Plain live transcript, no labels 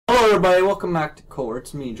everybody, welcome back to Core.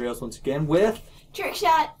 It's me, Drails, once again with Trick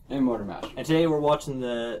Shot and Motor Mash. And today we're watching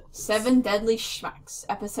the 7 Deadly Schmucks,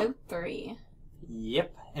 episode 3.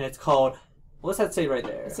 Yep, and it's called, what's that say right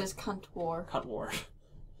there? It says Cunt War. Cunt War.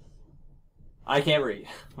 I can't read,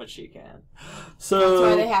 but she can. So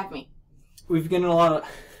that's why they have me. We've getting a lot of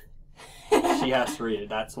she has to read it,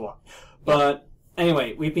 that's why. But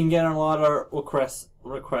anyway, we've been getting a lot of requests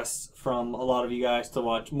from a lot of you guys to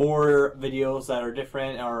watch more videos that are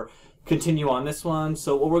different or continue on this one.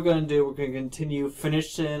 So what we're going to do, we're going to continue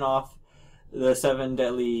finishing off the 7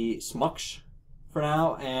 Deadly Schmucks for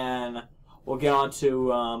now, and we'll get on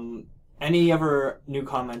to any other new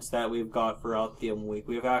comments that we've got throughout the week.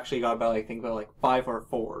 We've actually got about, I think, about like 5 or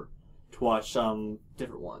 4 to watch some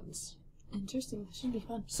different ones. Interesting. This should be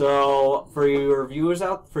fun. So for your viewers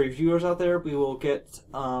out there, we will get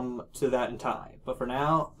to that in time. But for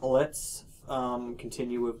now, let's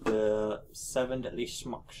continue with the 7 Deadly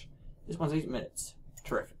Schmucks. This one's 8 minutes.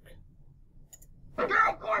 Terrific. Go, go!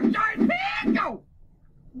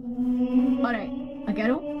 Alright, a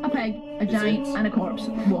girl, a pig, a giant, and a corpse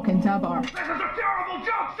walk into a bar. This is a terrible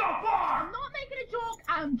joke so far! I'm not making a joke,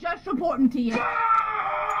 I'm just reporting to you.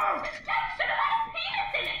 Ah! This joke should have had a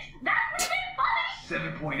penis in it! That would have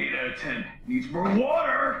been funny! 7.8 out of 10. Needs more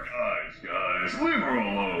water! Guys, leave her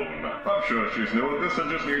alone. I'm sure she's new at this and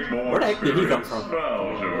just needs more Where the heck did he come experience. from?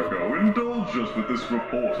 Now, Jericho, indulge us with this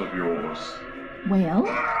report of yours. Well? A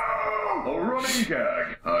running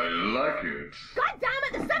gag. I like it. God damn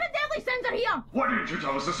it, the 7 deadly sins are here! Why didn't you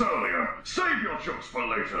tell us this earlier? Save your jokes for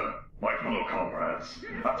later. My fellow comrades,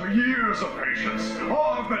 after years of patience,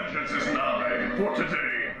 our vengeance is nigh. For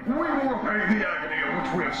today, we will repay the agony of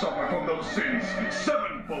which we have suffered from those sins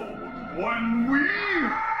sevenfold when we...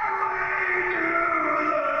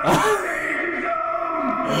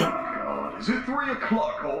 God, is it 3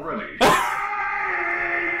 o'clock already?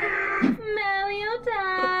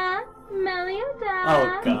 Meliota!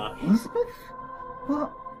 Oh god. Elizabeth?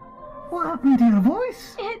 What happened to your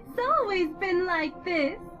voice? It's always been like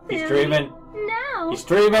this. He's silly. dreaming. Now, He's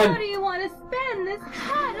dreaming. how do you want to spend this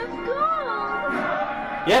pot of gold?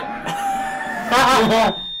 Yep.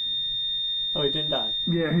 Oh, he didn't die.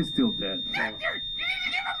 Yeah, he's still dead. Victor! You need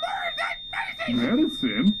to give him more of that medicine!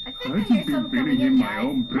 Medicine? I think I've I just hear been some feeding coming him in, my guys.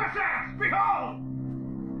 own Press X! Behold!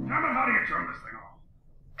 Tell me, how do you turn this thing off?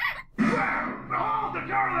 Well, behold the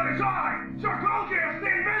turn that is I! Sir Colchis, the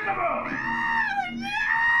Invisible! Oh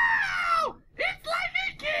no! It's like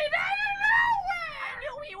it came out of nowhere! I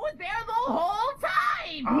knew he was there the whole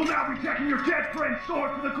time! I will now be taking your dead friend's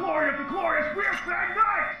sword for the glory of the glorious Weird Fang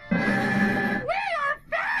Knights! We are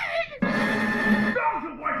Fang! Those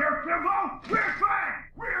of white-haired Kimbo! Weird Fang!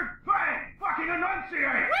 Weird Fang! Fucking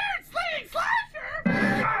enunciate! Weird slinging slasher!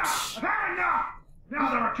 Shut up! I've had enough! Now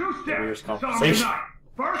there are 2 Weird steps to solve conversation. tonight.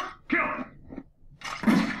 First, kill him!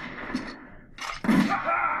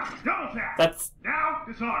 Ha-ha! Double tap! That's... Now,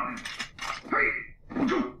 disarm him. Hey!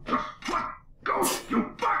 Go,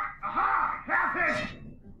 you fuck! Aha! Have it!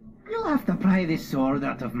 You'll have to pry this sword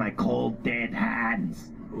out of my cold, dead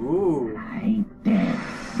hands. Ooh. I ain't dead,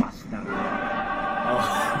 buster. Oh.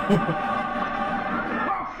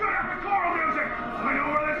 Oh, shut up the choral music! I know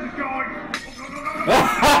where this is going! No!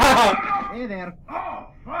 Hey there. Oh,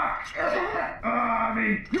 fuck! I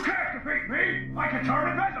mean, you can't defeat me! I can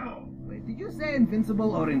turn invisible! Wait, did you say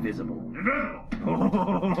invincible or invisible? Invisible!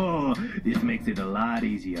 Oh, this makes it a lot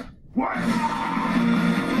easier. What?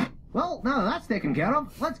 Well, now that that's taken care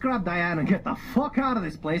of, let's grab Diane and get the fuck out of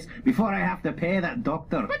this place before I have to pay that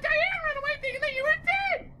doctor. But Diane ran away thinking that you were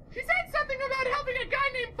dead! She said something about helping a guy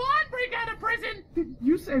named Bond break out of prison! Did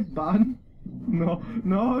you say Bon? No.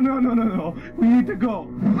 We need to go.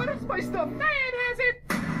 Where's my stuff? Diane has it!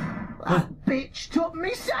 That bitch took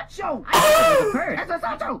me satchel! It's a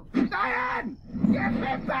satchel! Diane! Give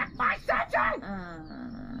me back my satchel!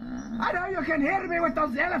 I know you can hear me with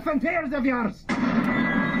those elephant ears of yours!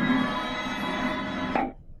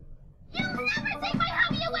 You'll never take my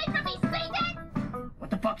hubby away from me, Satan! What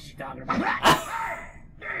the fuck is she talking about?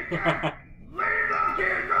 Leave those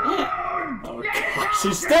kids alone! Okay.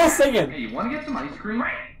 She's still singing. Hey, you want to get some ice cream?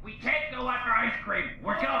 Wait, we can't go after ice cream.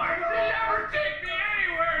 We're going. You'll never take me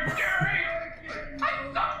anywhere, Jerry! I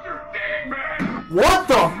sucked your dick, man! What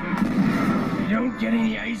the? You don't get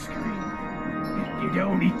any ice cream. You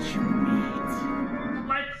don't eat your meat.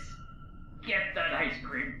 Let's get that ice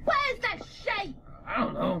cream. Where's that shite? I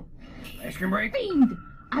don't know. Ice cream break? Fiend!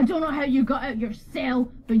 I don't know how you got out your cell,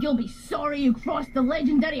 but you'll be sorry you crossed the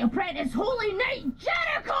legendary apprentice Holy Knight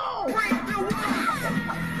Jericho!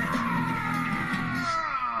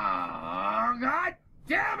 Oh, God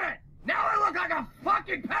damn it! Now I look like a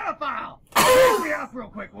fucking pedophile! Take me off real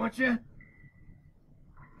quick, won't you?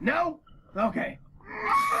 No? Okay.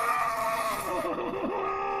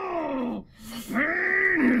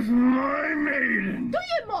 Pain is my maiden. Do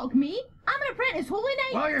you mock me? I'm an apprentice, holy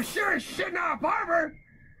name. Well, you're sure as shit not a barber.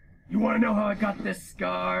 You want to know how I got this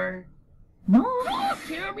scar? No. Oh,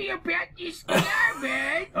 tell me about this scar,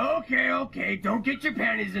 man. Okay, don't get your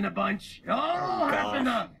panties in a bunch. It all happened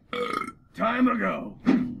a time ago.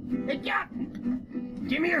 Hey, Captain,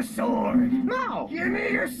 give me your sword. No. Give me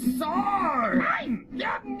your sword.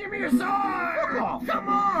 Captain, give me your sword. Fuck off. Come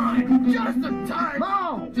on. Just a touch.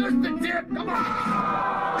 No. Just a tip. Come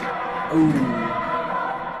on. Ooh.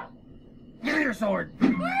 Give me your sword.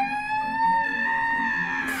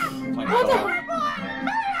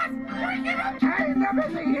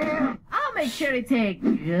 I'll make sure to take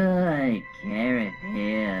good care of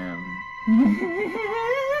him.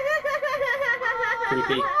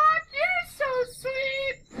 Creepy. You're so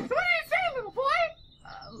sweet. What do you say, little boy?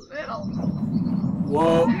 Little.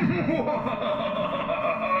 Whoa.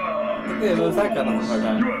 Yeah, what's that got on the hard You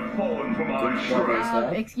time? have fallen for my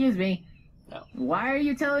trap. Excuse me. No. Why are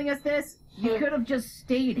you telling us this? You could have just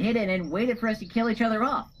stayed hidden and waited for us to kill each other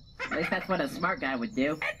off. At least that's what a smart guy would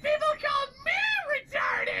do. And people call me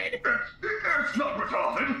retarded. It's not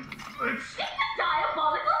retarded. It's...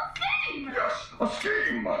 Diabolical scheme! Yes, a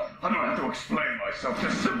scheme. I don't have to explain myself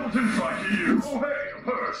to simpletons like you. Oh, hey, a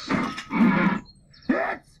purse.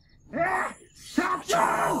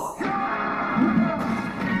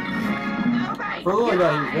 For a little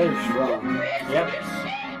guy, he's very strong. Yep.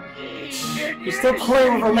 He's still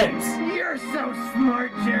playing with her lips. You're so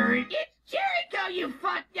smart, Jerry. It's Jericho, you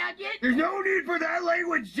fuck nugget. There's no need for that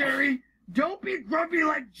language, Jerry. Don't be grumpy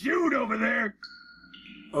like Jude over there.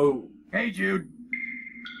 Oh. Hey, Jude.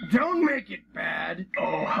 Don't make it bad.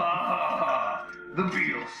 Oh, ha, ha, ha. The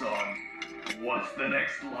Beatles song. What's the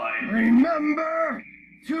next line? Remember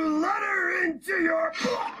to let her into your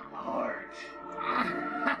Heart.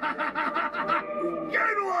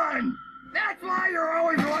 Good one. That's why you're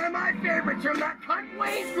always one of my favorites from that cunt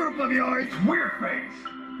Wayne group of yours. Weird face.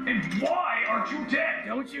 And why aren't you dead?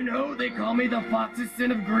 Don't you know they call me the Fox's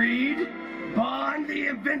Sin of Greed? Bond the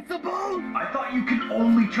Invincible? I thought you could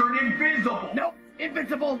only turn invisible. Nope,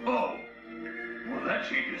 invincible. Oh. Well, that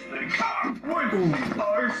changes things. Wait,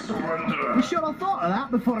 I surrender. You should have thought of that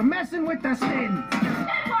before messing with the sin. Don't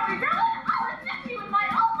worry, brother! I'll assist you with my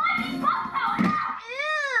almighty butt power!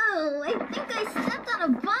 Ew, I think I stepped on a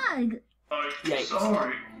bug. I'm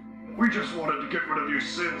sorry. We just wanted to get rid of your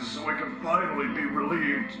sins so we can finally be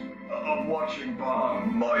relieved of watching Bob.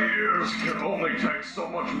 My ears can only take so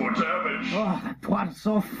much more damage. Oh, that twat's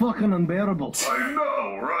so fucking unbearable. I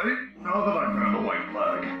know, right? Now that I found a white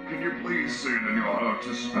flag, can you please sin in your heart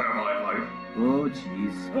to spare my life? Oh,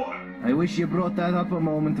 jeez. What? I wish you brought that up a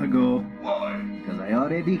moment ago. Why? Because I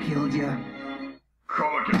already killed you.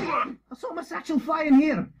 Come again. I saw my satchel flying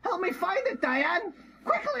here. Help me find it, Diane.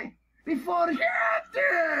 Quickly. Before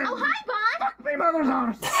Captain! Oh, hi, Bond. Fuck me mother's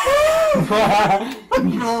arse!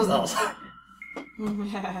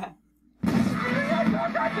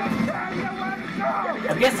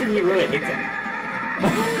 I'm guessing he really hates it.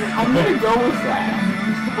 I'm gonna go with that.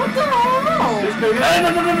 What the hell? Just go, no.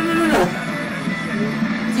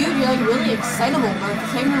 Dude, you're like really excitable, but at the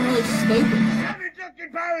same time really stupid. 7 drunken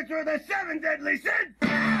pilots were the 7 deadly sins!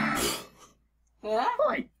 Yeah?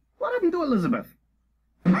 Boy, what happened to Elizabeth?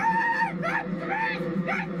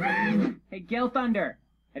 Hey, Gale Thunder,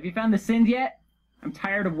 have you found the sins yet? I'm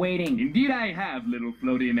tired of waiting. Indeed I have, little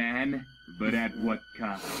floaty man. But at what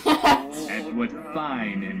cost? At what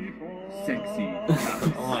fine and sexy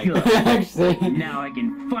cost? Oh my god. Now I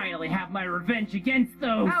can finally have my revenge against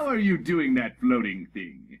those. How are you doing that floating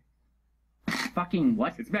thing? Fucking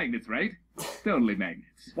what? It's magnets, right? Totally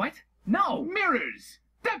magnets. What? No! Mirrors!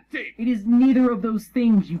 Duct tape! It is neither of those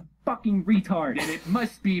things, you fucking retard. Then it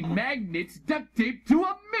must be magnets duct taped to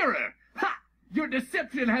a mirror! Ha! Your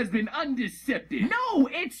deception has been undecepted. No,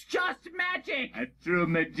 it's just magic! A true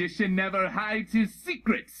magician never hides his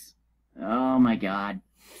secrets. Oh my god.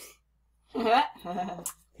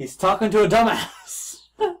 He's talking to a dumbass.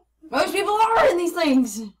 Most people are in these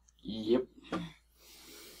things. Yep.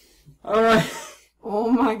 Alright.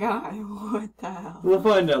 Oh my god, what the hell? We'll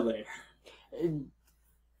find out later.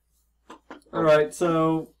 Alright,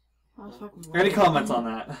 so... That was fucking weird. Any comments on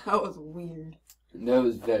that? That was weird. That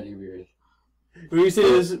was very weird. Would you say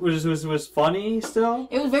this was funny still?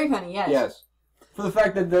 It was very funny, yes. Yes. For the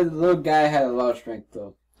fact that the little guy had a lot of strength,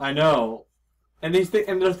 though. I know. And they're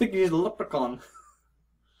thinking he's a leprechaun.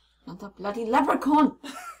 Not a bloody leprechaun!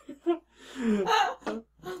 Oh my god,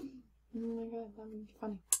 that would be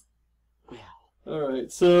funny.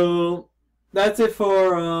 Alright, so... that's it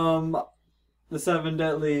for the 7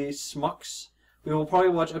 Deadly Schmucks. We will probably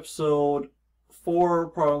watch episode 4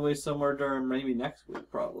 probably somewhere during maybe next week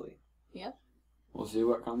probably. Yep. We'll see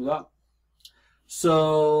what comes up.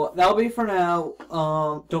 So that'll be for now.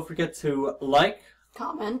 Don't forget to like,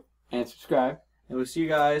 comment, and subscribe. And we'll see you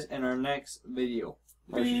guys in our next video.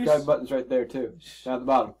 Our subscribe button's right there too, down at the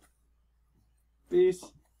bottom. Peace.